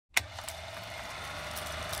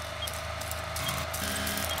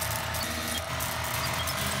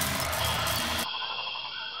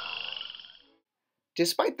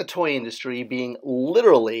Despite the toy industry being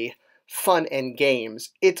literally fun and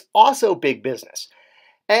games, it's also big business.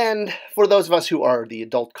 And for those of us who are the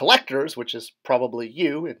adult collectors, which is probably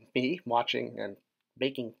you and me watching and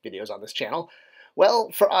making videos on this channel,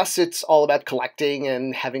 well, for us it's all about collecting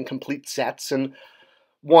and having complete sets and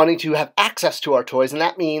wanting to have access to our toys, and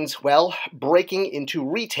that means, well, breaking into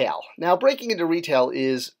retail. Now, breaking into retail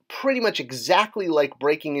is pretty much exactly like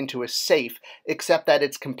breaking into a safe, except that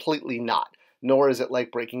it's completely not, nor is it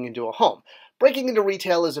like breaking into a home. Breaking into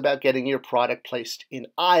retail is about getting your product placed in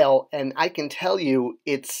aisle, and I can tell you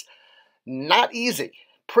it's not easy.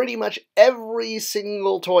 Pretty much every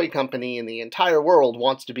single toy company in the entire world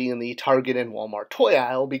wants to be in the Target and Walmart toy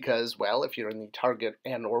aisle because, well, if you're in the Target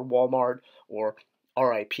and or Walmart or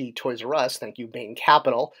RIP Toys R Us, thank you Bain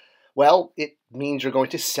Capital, well, it means you're going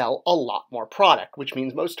to sell a lot more product, which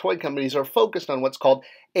means most toy companies are focused on what's called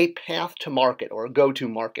a path to market or a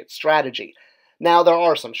go-to-market strategy. Now, there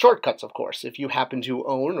are some shortcuts, of course. If you happen to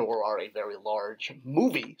own or are a very large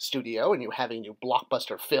movie studio and you have a new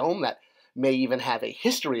blockbuster film that may even have a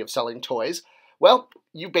history of selling toys, well,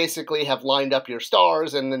 you basically have lined up your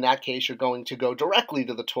stars, and in that case, you're going to go directly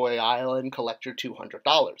to the toy aisle and collect your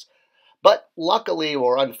 $200. But luckily,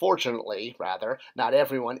 or unfortunately, rather, not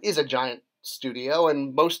everyone is a giant studio,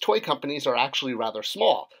 and most toy companies are actually rather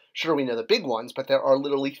small. Sure, we know the big ones, but there are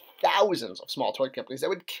literally thousands of small toy companies that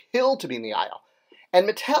would kill to be in the aisle. And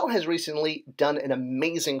Mattel has recently done an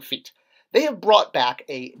amazing feat. They have brought back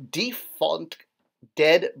a defunct,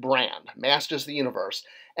 dead brand, Masters of the Universe,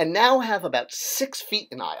 and now have about 6 feet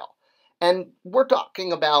in aisle. And we're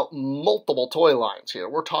talking about multiple toy lines here.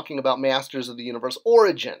 We're talking about Masters of the Universe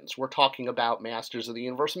Origins. We're talking about Masters of the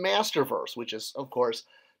Universe Masterverse, which is, of course,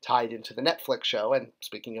 tied into the Netflix show. And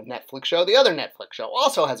speaking of Netflix show, the other Netflix show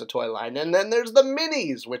also has a toy line. And then there's the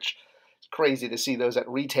minis, which is crazy to see those at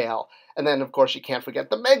retail. And then, of course, you can't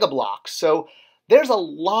forget the Mega Blocks. So there's a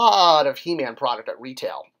lot of He-Man product at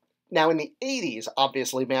retail. Now, in the 80s,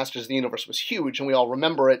 obviously, Masters of the Universe was huge, and we all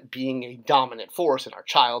remember it being a dominant force in our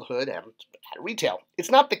childhood and at retail. It's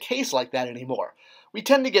not the case like that anymore. We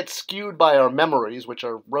tend to get skewed by our memories, which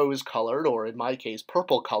are rose-colored, or in my case,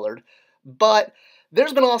 purple-colored, but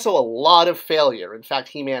there's been also a lot of failure. In fact,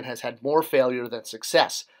 He-Man has had more failure than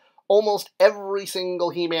success. Almost every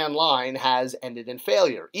single He-Man line has ended in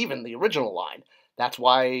failure, even the original line. That's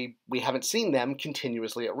why we haven't seen them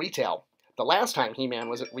continuously at retail. The last time He-Man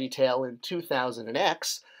was at retail in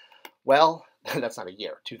 2000X, well, that's not a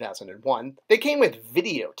year, 2001, they came with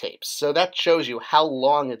videotapes, so that shows you how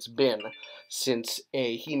long it's been since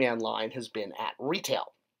a He-Man line has been at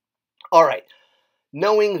retail. Alright,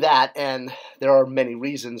 knowing that, and there are many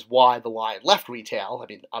reasons why the line left retail,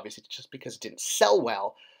 I mean, obviously just because it didn't sell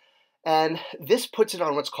well, and this puts it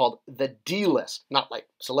on what's called the D-list, not like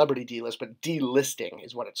celebrity D-list, but D-listing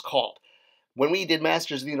is what it's called. When we did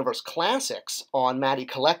Masters of the Universe Classics on Matty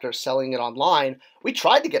Collector selling it online, we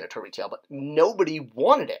tried to get it to retail, but nobody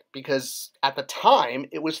wanted it because at the time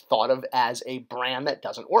it was thought of as a brand that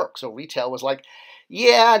doesn't work. So retail was like,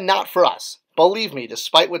 yeah, not for us. Believe me,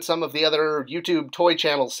 despite what some of the other YouTube toy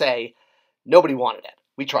channels say, nobody wanted it.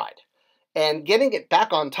 We tried. And getting it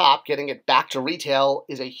back on top, getting it back to retail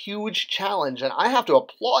is a huge challenge, and I have to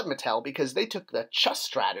applaud Mattel because they took the chess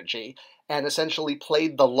strategy and essentially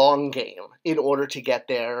played the long game in order to get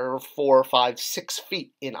their 4, 5, 6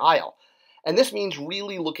 feet in aisle. And this means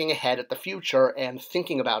really looking ahead at the future and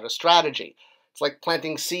thinking about a strategy. It's like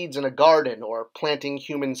planting seeds in a garden or planting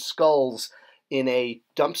human skulls in a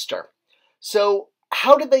dumpster. So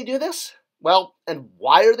how did they do this? Well, and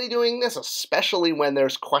why are they doing this, especially when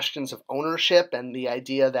there's questions of ownership and the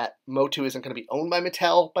idea that Motu isn't going to be owned by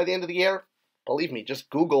Mattel by the end of the year? Believe me, just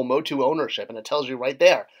Google Motu ownership and it tells you right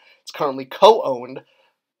there. It's currently co-owned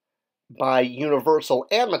by Universal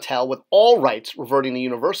and Mattel, with all rights reverting to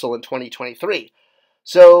Universal in 2023.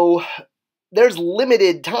 So there's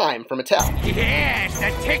limited time for Mattel. Yes,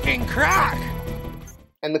 the ticking clock!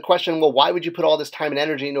 And the question, well, why would you put all this time and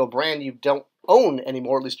energy into a brand you don't own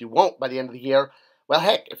anymore, at least you won't by the end of the year? Well,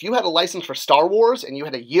 heck, if you had a license for Star Wars and you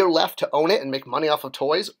had a year left to own it and make money off of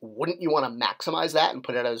toys, wouldn't you want to maximize that and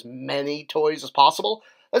put out as many toys as possible?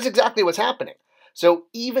 That's exactly what's happening. So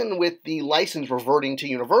even with the license reverting to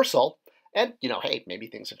Universal, and, hey, maybe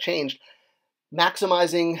things have changed,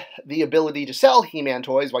 maximizing the ability to sell He-Man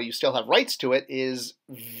toys while you still have rights to it is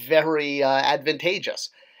very advantageous.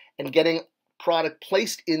 And getting product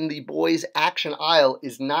placed in the boys' action aisle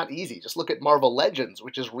is not easy. Just look at Marvel Legends,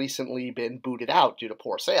 which has recently been booted out due to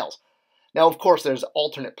poor sales. Now, of course, there's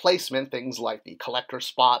alternate placement, things like the collector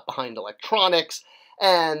spot behind electronics,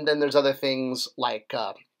 and then there's other things like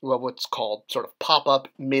what's called sort of pop-up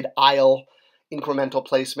mid-aisle incremental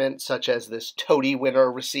placement, such as this toady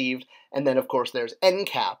winner received, and then of course there's end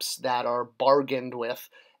caps that are bargained with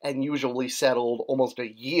and usually settled almost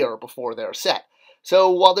a year before they're set.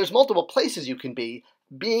 So while there's multiple places you can be,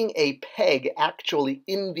 being a peg actually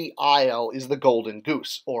in the aisle is the golden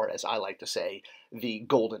goose, or as I like to say, the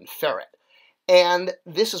golden ferret. And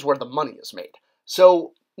this is where the money is made.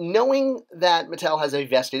 So knowing that Mattel has a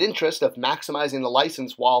vested interest of maximizing the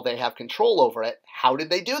license while they have control over it, how did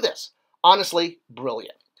they do this? Honestly,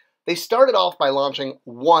 brilliant. They started off by launching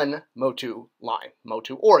one Motu line,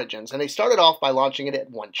 Motu Origins, and they started off by launching it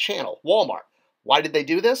at one channel, Walmart. Why did they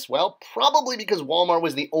do this? Well, probably because Walmart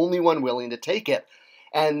was the only one willing to take it,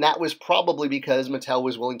 and that was probably because Mattel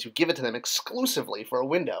was willing to give it to them exclusively for a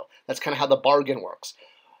window. That's kind of how the bargain works.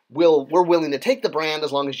 We're willing to take the brand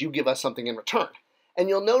as long as you give us something in return. And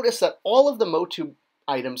you'll notice that all of the Motu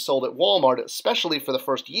items sold at Walmart, especially for the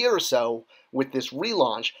first year or so with this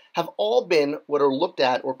relaunch, have all been what are looked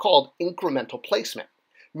at or called incremental placement,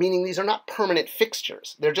 meaning these are not permanent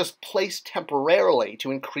fixtures. They're just placed temporarily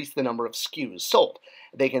to increase the number of SKUs sold.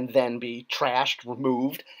 They can then be trashed,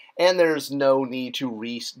 removed, and there's no need to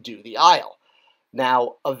redo the aisle.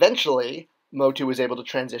 Now, eventually, Motu was able to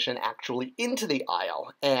transition actually into the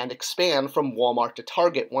aisle and expand from Walmart to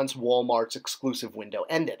Target once Walmart's exclusive window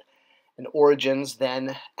ended. And Origins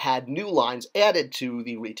then had new lines added to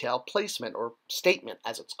the retail placement, or statement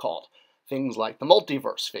as it's called. Things like the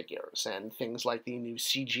multiverse figures and things like the new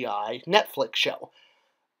CGI Netflix show.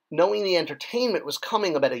 Knowing the entertainment was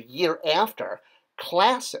coming about a year after,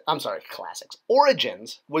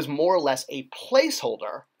 Origins was more or less a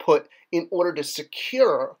placeholder put in order to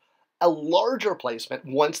secure a larger placement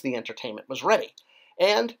once the entertainment was ready,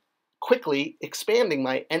 and quickly expanding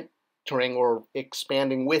with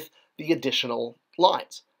the additional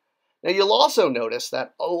lines. Now you'll also notice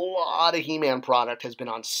that a lot of He-Man product has been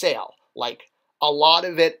on sale, like a lot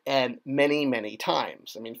of it and many, many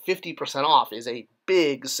times. I mean, 50% off is a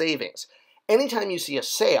big savings. Anytime you see a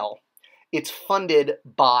sale, it's funded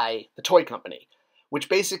by the toy company, which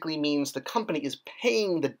basically means the company is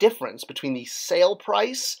paying the difference between the sale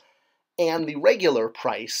price and the regular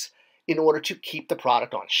price in order to keep the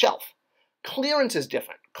product on shelf. Clearance is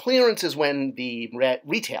different. Clearance is when the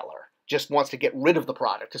retailer just wants to get rid of the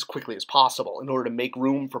product as quickly as possible in order to make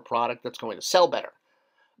room for product that's going to sell better.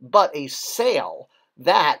 But a sale,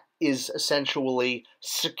 that is essentially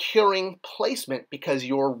securing placement because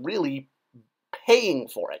you're really paying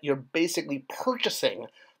for it. You're basically purchasing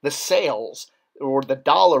the sales or the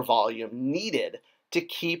dollar volume needed to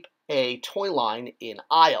keep a toy line in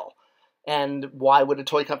aisle. And why would a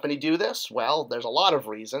toy company do this? Well, there's a lot of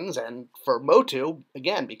reasons, and for Motu,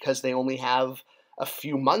 again, because they only have a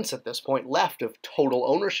few months at this point left of total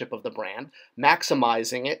ownership of the brand,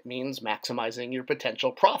 maximizing it means maximizing your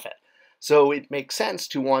potential profit. So it makes sense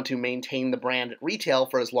to want to maintain the brand at retail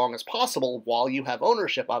for as long as possible while you have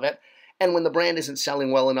ownership of it, and when the brand isn't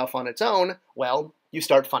selling well enough on its own, well, you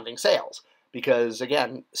start funding sales. Because,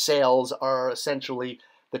 again, sales are essentially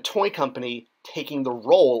the toy company taking the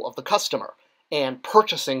role of the customer and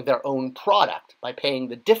purchasing their own product by paying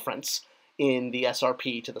the difference in the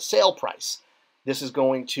SRP to the sale price. This is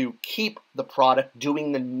going to keep the product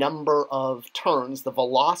doing the number of turns, the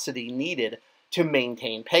velocity needed to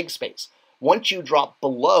maintain peg space. Once you drop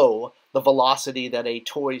below the velocity that a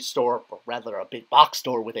toy store, or rather a big box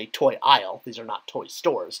store with a toy aisle, these are not toy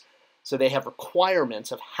stores, so they have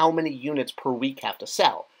requirements of how many units per week have to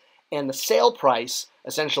sell. And the sale price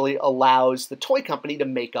essentially allows the toy company to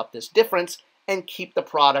make up this difference and keep the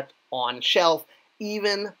product on shelf,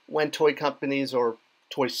 even when toy companies, or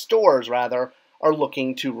toy stores rather, are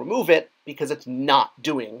looking to remove it because it's not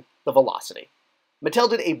doing the velocity. Mattel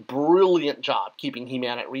did a brilliant job keeping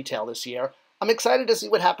He-Man at retail this year. I'm excited to see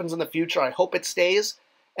what happens in the future. I hope it stays,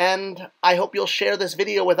 and I hope you'll share this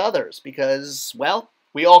video with others because, well,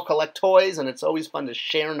 we all collect toys and it's always fun to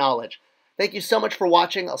share knowledge. Thank you so much for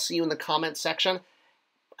watching. I'll see you in the comments section.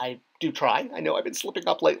 I do try. I know I've been slipping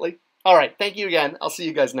up lately. All right, thank you again. I'll see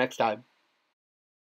you guys next time.